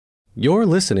You're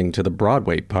listening to the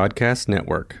Broadway Podcast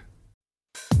Network.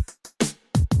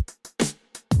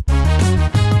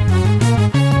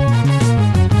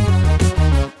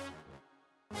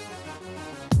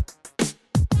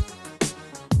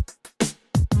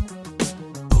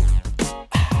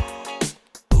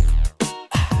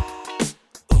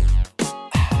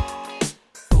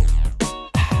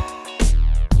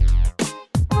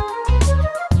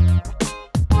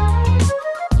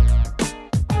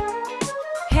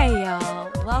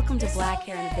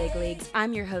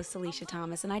 I'm your host, Alicia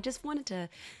Thomas, and I just wanted to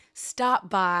stop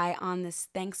by on this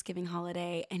Thanksgiving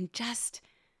holiday and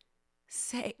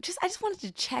I just wanted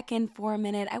to check in for a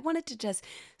minute. I wanted to just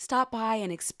stop by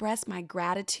and express my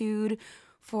gratitude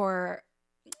for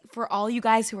all you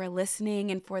guys who are listening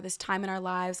and for this time in our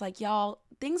lives. Like, y'all,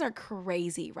 things are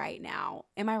crazy right now.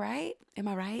 Am I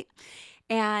right?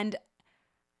 And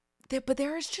but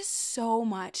there is just so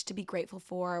much to be grateful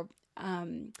for.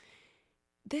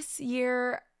 This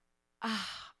year,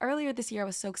 earlier this year, I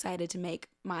was so excited to make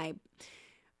I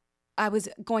was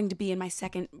going to be in my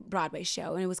second Broadway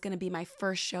show, and it was going to be my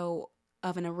first show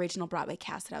of an original Broadway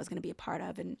cast that I was going to be a part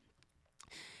of. And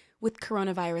with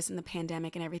coronavirus and the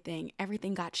pandemic and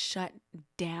everything got shut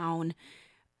down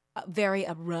very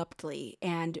abruptly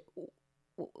and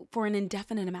for an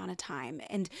indefinite amount of time.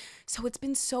 And so it's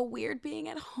been so weird being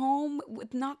at home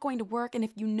with not going to work. And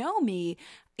if you know me,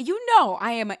 you know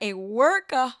I am a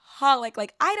workaholic.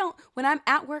 Like, when I'm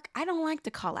at work, I don't like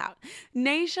to call out.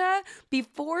 Naysha,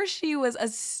 before she was a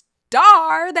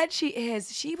star that she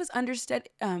is, she was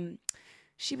understudy.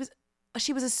 She was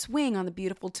a swing on the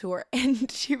Beautiful tour,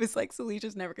 and she was like,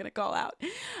 Celicia's never going to call out.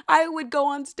 I would go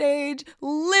on stage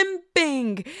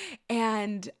limping,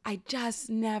 and I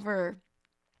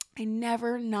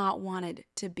never not wanted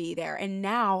to be there. And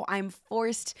now I'm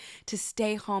forced to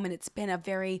stay home, and it's been a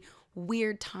very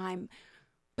weird time.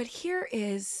 But here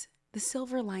is the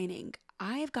silver lining.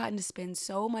 I've gotten to spend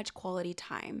so much quality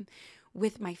time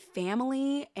with my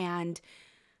family, and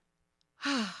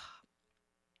I've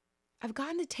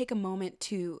gotten to take a moment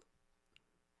to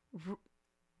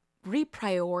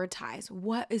reprioritize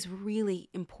what is really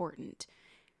important.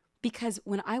 Because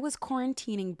when I was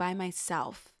quarantining by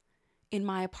myself in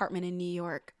my apartment in New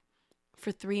York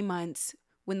for 3 months,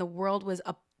 when the world was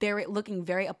looking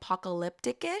very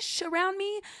apocalyptic-ish around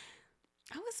me,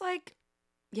 I was like,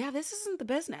 yeah, this isn't the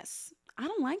business. I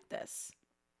don't like this.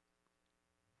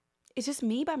 It's just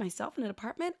me by myself in an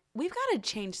apartment. We've got to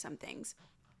change some things.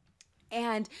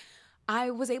 And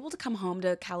I was able to come home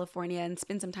to California and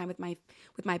spend some time with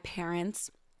my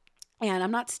parents. And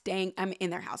I'm in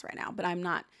their house right now, but I'm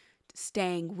not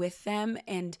staying with them.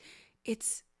 And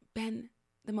it's been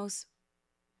the most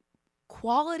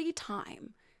quality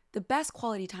time, the best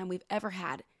quality time we've ever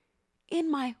had in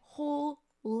my whole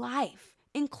life,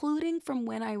 including from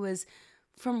when I was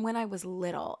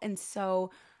little. And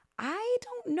so I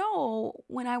don't know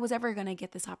when I was ever going to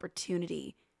get this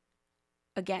opportunity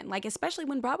again, like, especially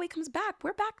when Broadway comes back.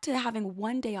 We're back to having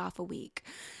one day off a week,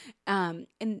 and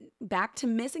back to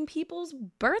missing people's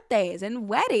birthdays and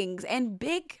weddings and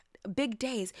big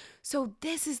days. So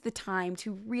this is the time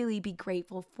to really be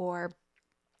grateful for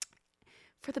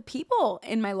the people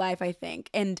in my life, I think.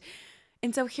 And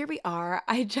so here we are.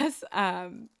 I just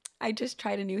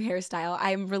tried a new hairstyle.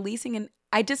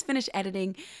 I just finished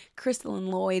editing Crystal and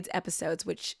Lloyd's episodes,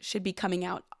 which should be coming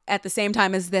out at the same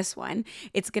time as this one.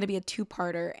 It's going to be a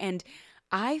 2-parter. And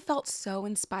I felt so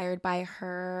inspired by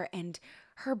her and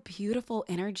her beautiful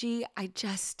energy.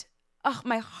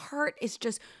 My heart is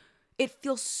just, it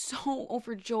feels so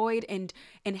overjoyed and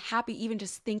happy, even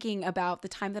just thinking about the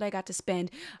time that I got to spend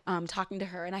talking to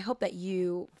her. And I hope that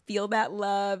you feel that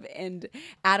love and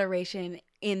adoration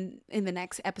in the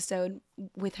next episode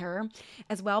with her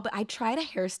as well. But I tried a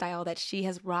hairstyle that she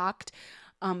has rocked.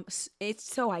 It's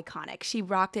so iconic. She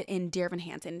rocked it in Dear Evan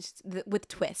Hansen with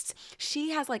twists. She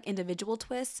has like individual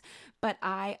twists, but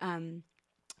I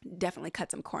definitely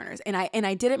cut some corners, and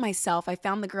I did it myself. I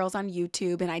found the girls on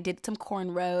YouTube, and I did some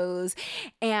cornrows,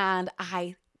 and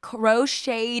I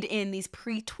crocheted in these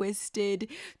pre-twisted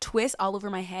twists all over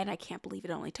my head. I can't believe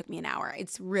it only took me an hour.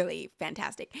 It's really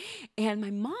fantastic. And my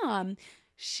mom,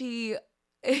 she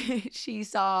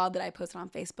saw that I posted on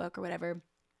Facebook or whatever,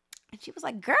 and she was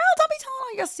like, girl, don't be telling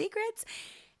all your secrets.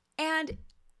 And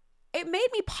it made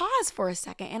me pause for a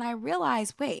second, and I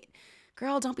realized, wait,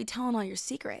 girl, don't be telling all your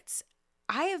secrets.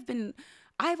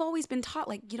 I've always been taught,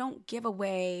 like, you don't give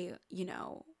away,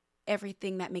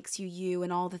 everything that makes you you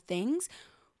and all the things.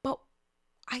 But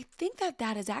I think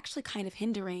that is actually kind of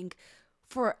hindering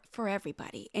for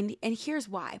everybody. And here's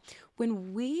why.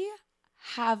 When we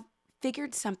have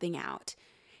figured something out,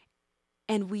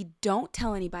 and we don't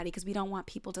tell anybody because we don't want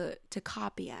people to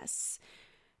copy us,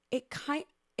 it kind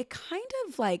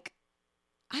of like,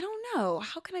 I don't know,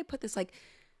 how can I put this? Like,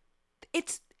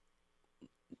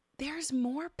 there's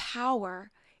more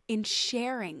power in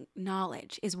sharing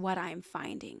knowledge is what I'm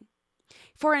finding.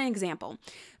 For an example,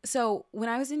 so when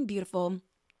I was in Beautiful,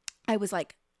 I was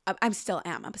like, I still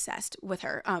am obsessed with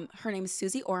her. Her name is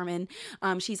Susie Orman.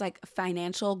 She's like a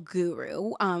financial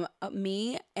guru.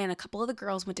 Me and a couple of the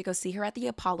girls went to go see her at the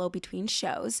Apollo between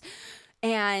shows.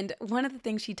 And one of the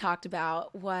things she talked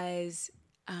about was,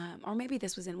 or maybe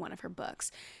this was in one of her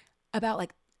books, about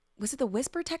like, was it the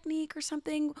whisper technique or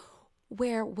something,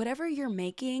 where whatever you're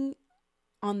making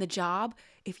on the job,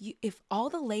 if all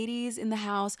the ladies in the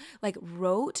house like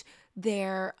wrote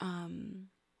their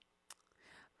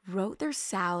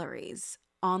salaries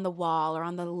on the wall or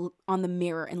on the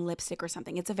mirror in lipstick or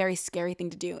something. It's a very scary thing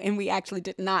to do, and we actually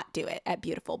did not do it at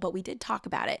Beautiful, but we did talk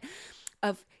about it.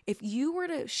 Of if you were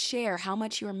to share how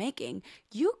much you are making,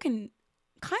 you can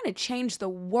kind of change the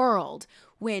world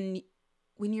when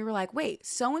you were like, wait,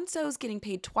 so and so's getting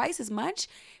paid twice as much.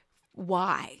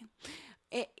 Why?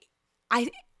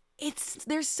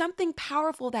 There's something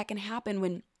powerful that can happen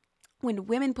when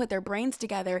women put their brains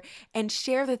together and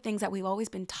share the things that we've always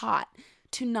been taught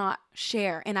to not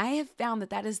share. And I have found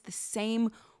that is the same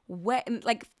way,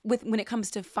 like when it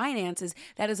comes to finances,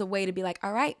 that is a way to be like,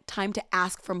 all right, time to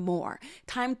ask for more,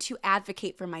 time to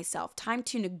advocate for myself, time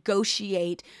to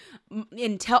negotiate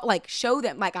and show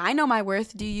them, like, I know my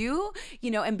worth, do you?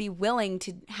 And be willing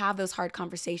to have those hard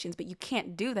conversations. But you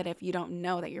can't do that if you don't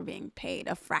know that you're being paid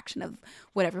a fraction of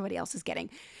what everybody else is getting.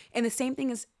 And the same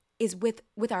thing is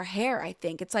with our hair. I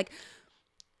think it's like,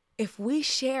 if we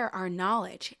share our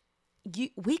knowledge,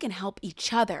 we can help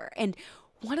each other. And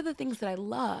one of the things that I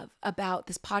love about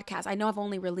this podcast, I know I've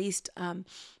only released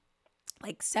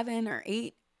like 7 or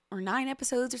 8 or 9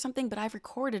 episodes or something, but I've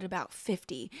recorded about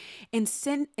 50. And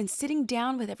sitting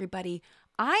down with everybody,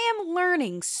 I am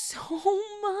learning so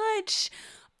much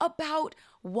about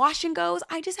wash and goes.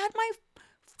 I just had my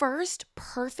first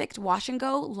perfect wash and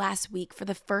go last week for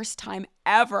the first time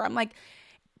ever. I'm like,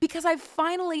 because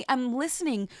I'm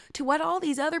listening to what all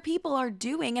these other people are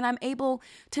doing, and I'm able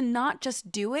to not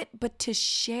just do it, but to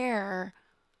share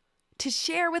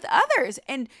with others.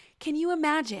 And can you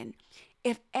imagine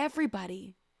if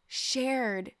everybody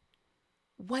shared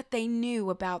what they knew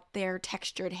about their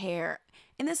textured hair?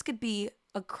 And this could be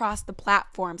across the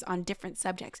platforms on different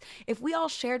subjects. If we all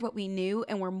shared what we knew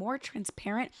and were more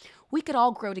transparent, we could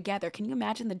all grow together. Can you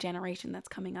imagine the generation that's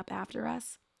coming up after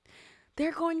us?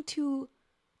 They're going to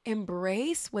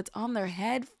embrace what's on their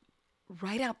head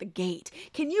right out the gate.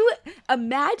 Can you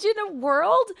imagine a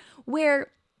world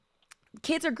where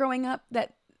kids are growing up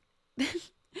that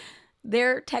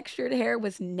their textured hair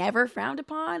was never frowned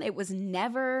upon? It was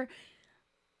never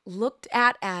looked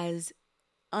at as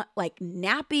like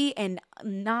nappy and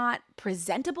not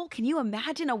presentable. Can you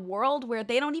imagine a world where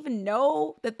they don't even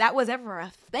know that was ever a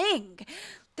thing?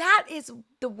 That is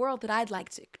the world that I'd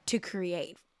like to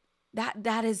create.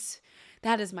 That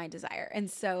is my desire. And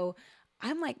so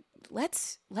I'm like,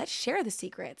 let's share the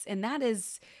secrets. And that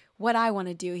is what I want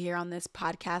to do here on this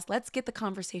podcast. Let's get the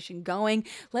conversation going.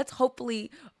 Let's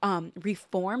hopefully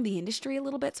reform the industry a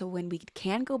little bit, so when we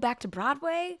can go back to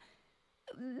Broadway,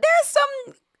 there's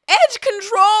some edge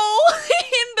control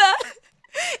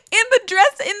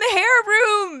in the hair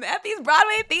room at these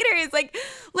Broadway theaters. Like,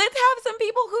 let's have some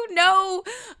people who know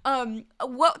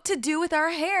what to do with our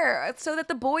hair, so that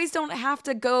the boys don't have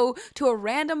to go to a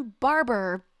random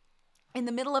barber in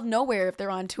the middle of nowhere if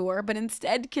they're on tour, but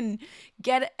instead can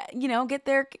get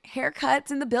their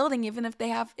haircuts in the building, even if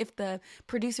the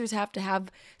producers have to have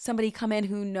somebody come in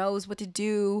who knows what to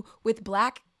do with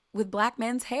black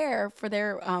men's hair for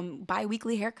their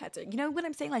bi-weekly haircuts. You know what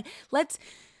I'm saying? Like, let's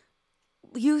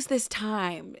use this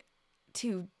time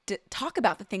to talk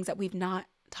about the things that we've not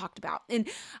talked about. And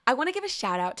I want to give a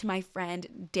shout out to my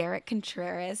friend Derek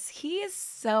Contreras.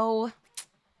 He's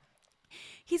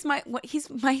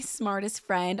my smartest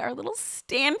friend, our little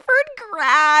Stanford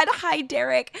grad. Hi,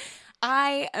 Derek.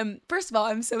 First of all,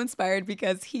 I'm so inspired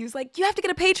because he was like, you have to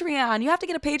get a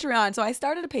Patreon. So I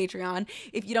started a Patreon,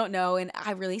 if you don't know, and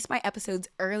I release my episodes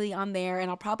early on there, and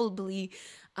I'll probably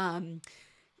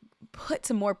put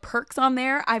some more perks on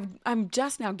there. I'm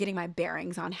just now getting my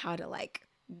bearings on how to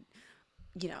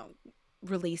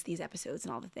release these episodes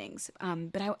and all the things.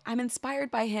 But I'm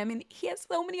inspired by him, and he has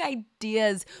so many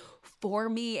ideas for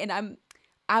me. And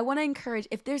I want to encourage,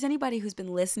 if there's anybody who's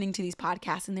been listening to these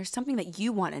podcasts and there's something that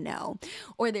you want to know,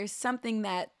 or there's something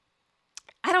that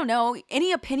I don't know,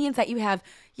 any opinions that you have,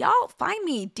 y'all find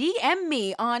me, DM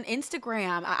me on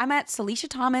Instagram. I'm at Celicia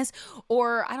Thomas,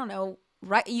 or I don't know,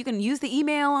 right? You can use the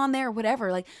email on there,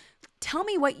 whatever. Like, tell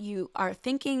me what you are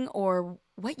thinking or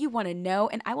what you want to know,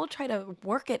 and I will try to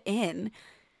work it in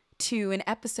to an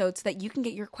episode so that you can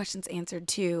get your questions answered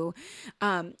too.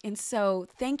 And so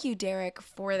thank you, Derek,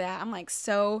 for that.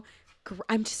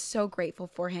 I'm just so grateful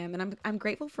for him, and I'm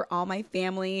grateful for all my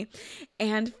family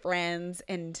and friends.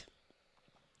 And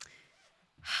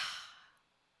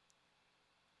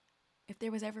if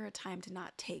there was ever a time to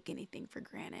not take anything for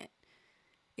granted,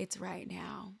 it's right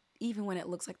now. Even when it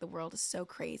looks like the world is so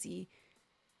crazy,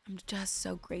 I'm just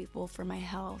so grateful for my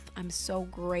health. I'm so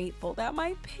grateful that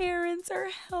my parents are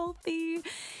healthy.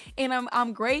 And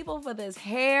I'm grateful for this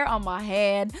hair on my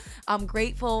head. I'm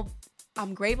grateful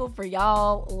for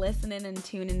y'all listening and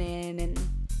tuning in. And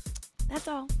that's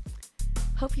all.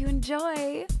 Hope you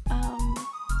enjoy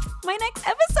my next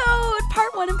episode,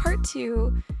 part 1 and part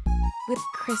 2 with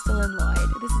Crystal and Lloyd.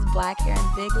 This is Black Hair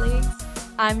and Big Leagues.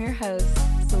 I'm your host,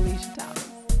 Celicia Thomas.